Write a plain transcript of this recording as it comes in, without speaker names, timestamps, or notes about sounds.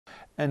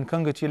And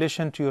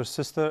congratulations to your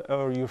sister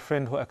or your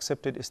friend who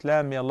accepted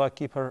Islam. May Allah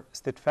keep her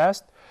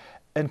steadfast.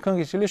 And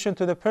congratulations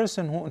to the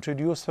person who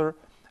introduced her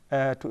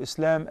to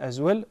Islam as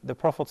well. The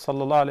Prophet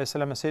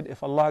ﷺ said,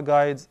 if Allah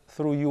guides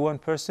through you one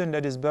person,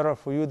 that is better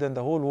for you than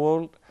the whole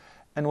world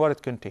and what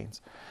it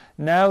contains.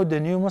 Now the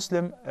new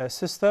Muslim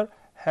sister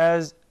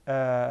has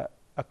a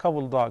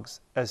couple dogs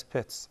as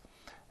pets.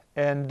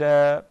 And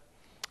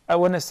I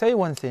want to say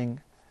one thing.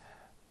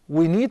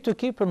 We need to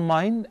keep in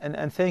mind,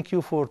 and thank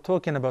you for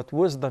talking about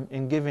wisdom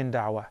in giving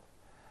da'wah.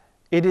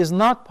 It is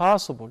not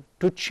possible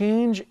to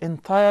change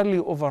entirely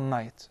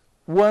overnight,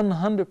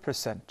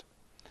 100%.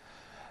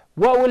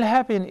 What will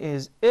happen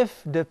is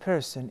if the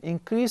person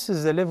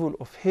increases the level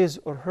of his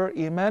or her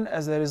iman,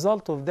 as a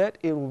result of that,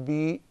 it will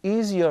be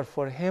easier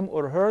for him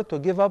or her to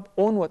give up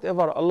on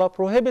whatever Allah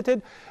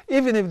prohibited,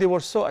 even if they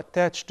were so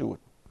attached to it.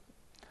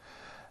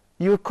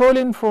 You're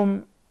calling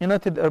from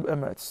United Arab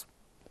Emirates.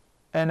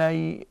 And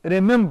I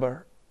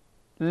remember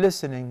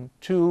listening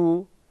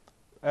to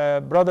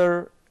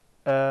Brother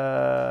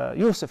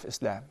Yusuf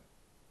Islam,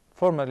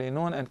 formerly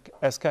known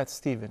as Cat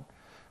Stephen,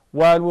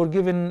 while we're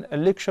giving a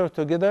lecture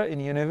together in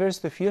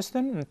University of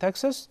Houston in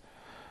Texas.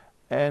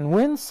 And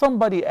when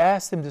somebody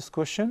asked him this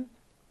question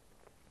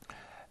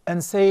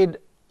and said,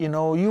 you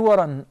know, you are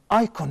an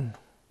icon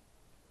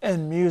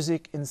in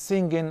music, in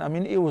singing, I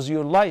mean, it was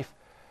your life.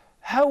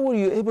 How were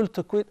you able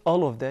to quit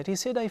all of that? He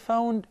said, I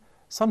found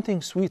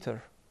something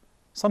sweeter,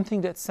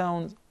 something that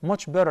sounds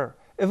much better.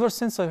 Ever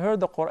since I heard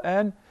the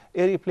Quran,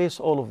 it replaced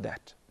all of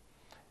that.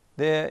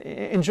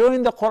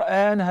 Enjoying the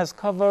Quran has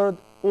covered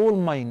all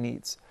my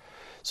needs.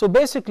 So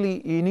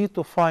basically, you need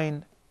to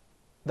find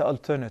the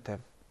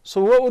alternative.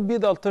 So what would be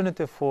the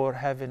alternative for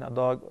having a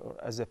dog or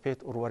as a pet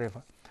or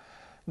whatever?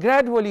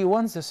 Gradually,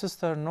 once the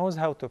sister knows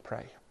how to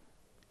pray,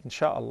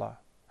 inshallah,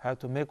 how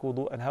to make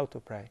wudu and how to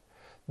pray,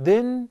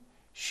 then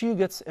she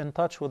gets in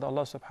touch with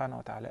Allah subhanahu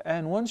wa ta'ala.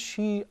 And once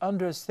she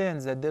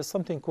understands that there's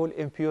something called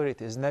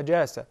impurities,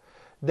 najasa,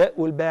 that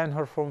will ban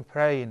her from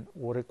praying,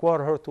 will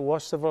require her to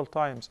wash several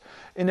times.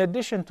 In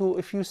addition to,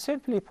 if you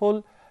simply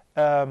pull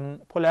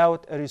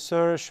out a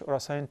research or a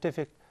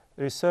scientific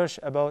research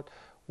about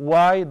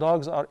why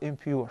dogs are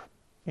impure,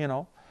 you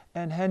know,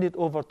 and hand it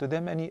over to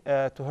them and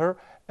to her,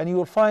 and you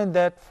will find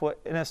that, for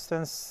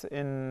instance,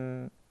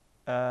 in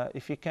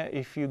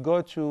if you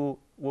go to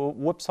a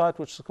website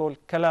which is called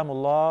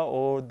Kalamullah,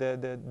 or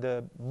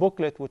the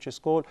booklet which is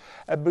called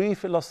A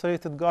Brief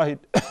Illustrated Guide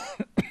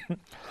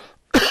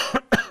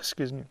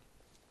excuse me,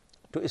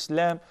 to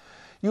Islam,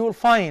 you will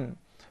find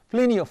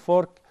plenty of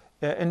work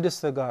in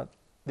this regard.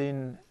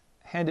 Then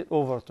hand it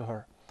over to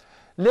her.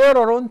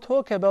 Later on,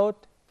 talk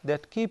about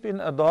that keeping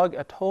a dog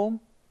at home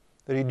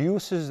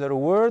reduces the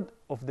reward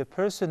of the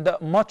person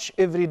that much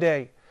every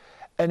day.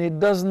 And it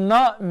does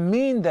not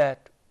mean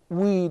that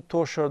we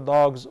torture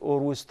dogs or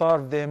we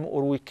starve them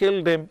or we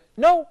kill them.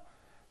 No.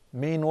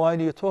 Meanwhile,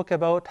 you talk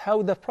about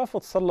how the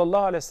Prophet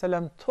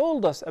ﷺ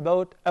told us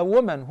about a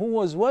woman who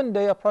was one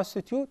day a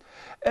prostitute,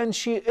 and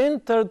she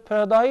entered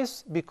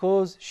paradise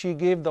because she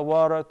gave the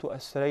water to a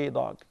stray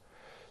dog.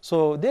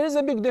 So there is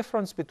a big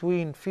difference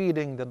between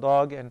feeding the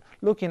dog and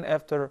looking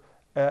after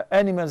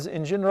animals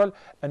in general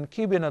and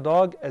keeping a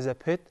dog as a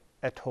pet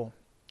at home.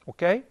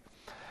 Okay?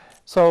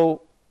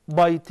 So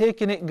by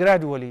taking it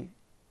gradually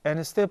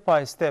and step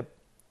by step,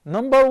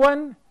 number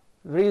one,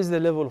 raise the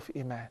level of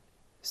iman.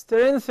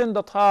 Strengthen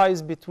the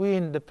ties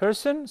between the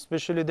person,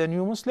 especially the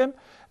new Muslim,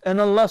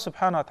 and Allah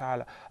subhanahu wa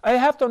ta'ala. I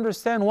have to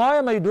understand, why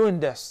am I doing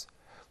this?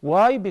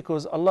 Why?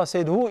 Because Allah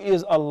said, who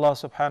is Allah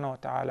subhanahu wa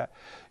ta'ala?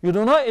 You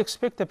do not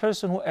expect a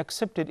person who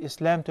accepted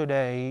Islam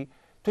today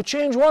to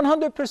change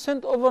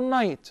 100%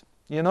 overnight,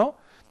 you know,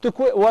 to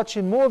quit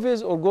watching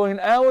movies or going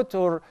out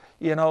or,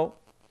 you know.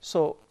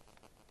 So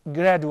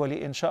gradually,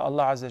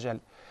 insha'Allah azza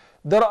jal.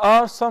 There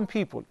are some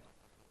people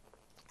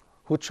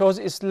who chose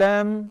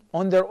Islam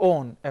on their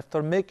own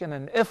after making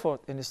an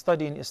effort in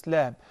studying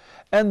Islam.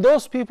 And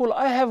those people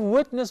I have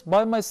witnessed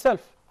by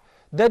myself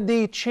that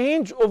they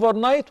change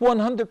overnight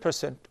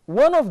 100%.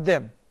 One of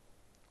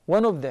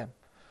them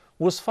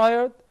was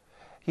fired.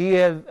 He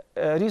had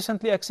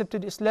recently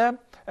accepted Islam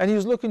and he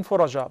was looking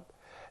for a job.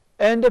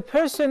 And the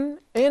person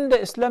in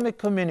the Islamic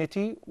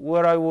community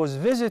where I was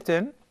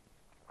visiting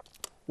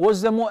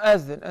was the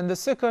muazzin, and the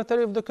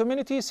secretary of the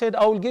community said,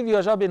 I will give you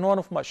a job in one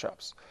of my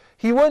shops.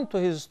 He went to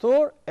his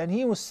store and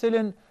he was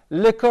selling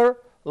liquor,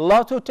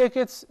 lotto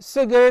tickets,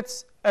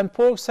 cigarettes, and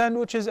pork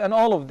sandwiches and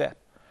all of that.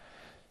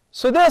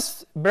 So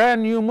this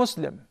brand new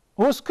Muslim,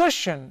 who's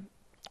Christian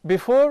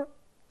before,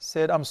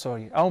 said, I'm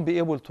sorry, I won't be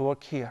able to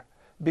work here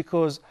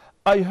because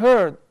I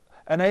heard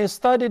and I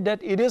studied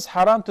that it is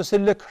haram to sell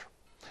liquor.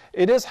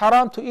 It is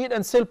haram to eat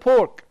and sell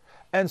pork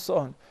and so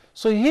on.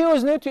 So he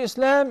was new to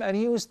Islam and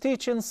he was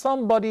teaching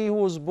somebody who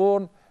was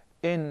born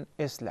in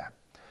Islam.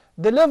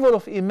 The level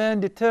of iman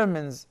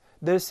determines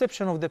the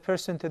reception of the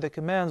person to the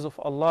commands of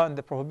Allah and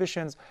the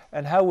prohibitions,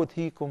 and how would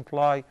he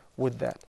comply with that.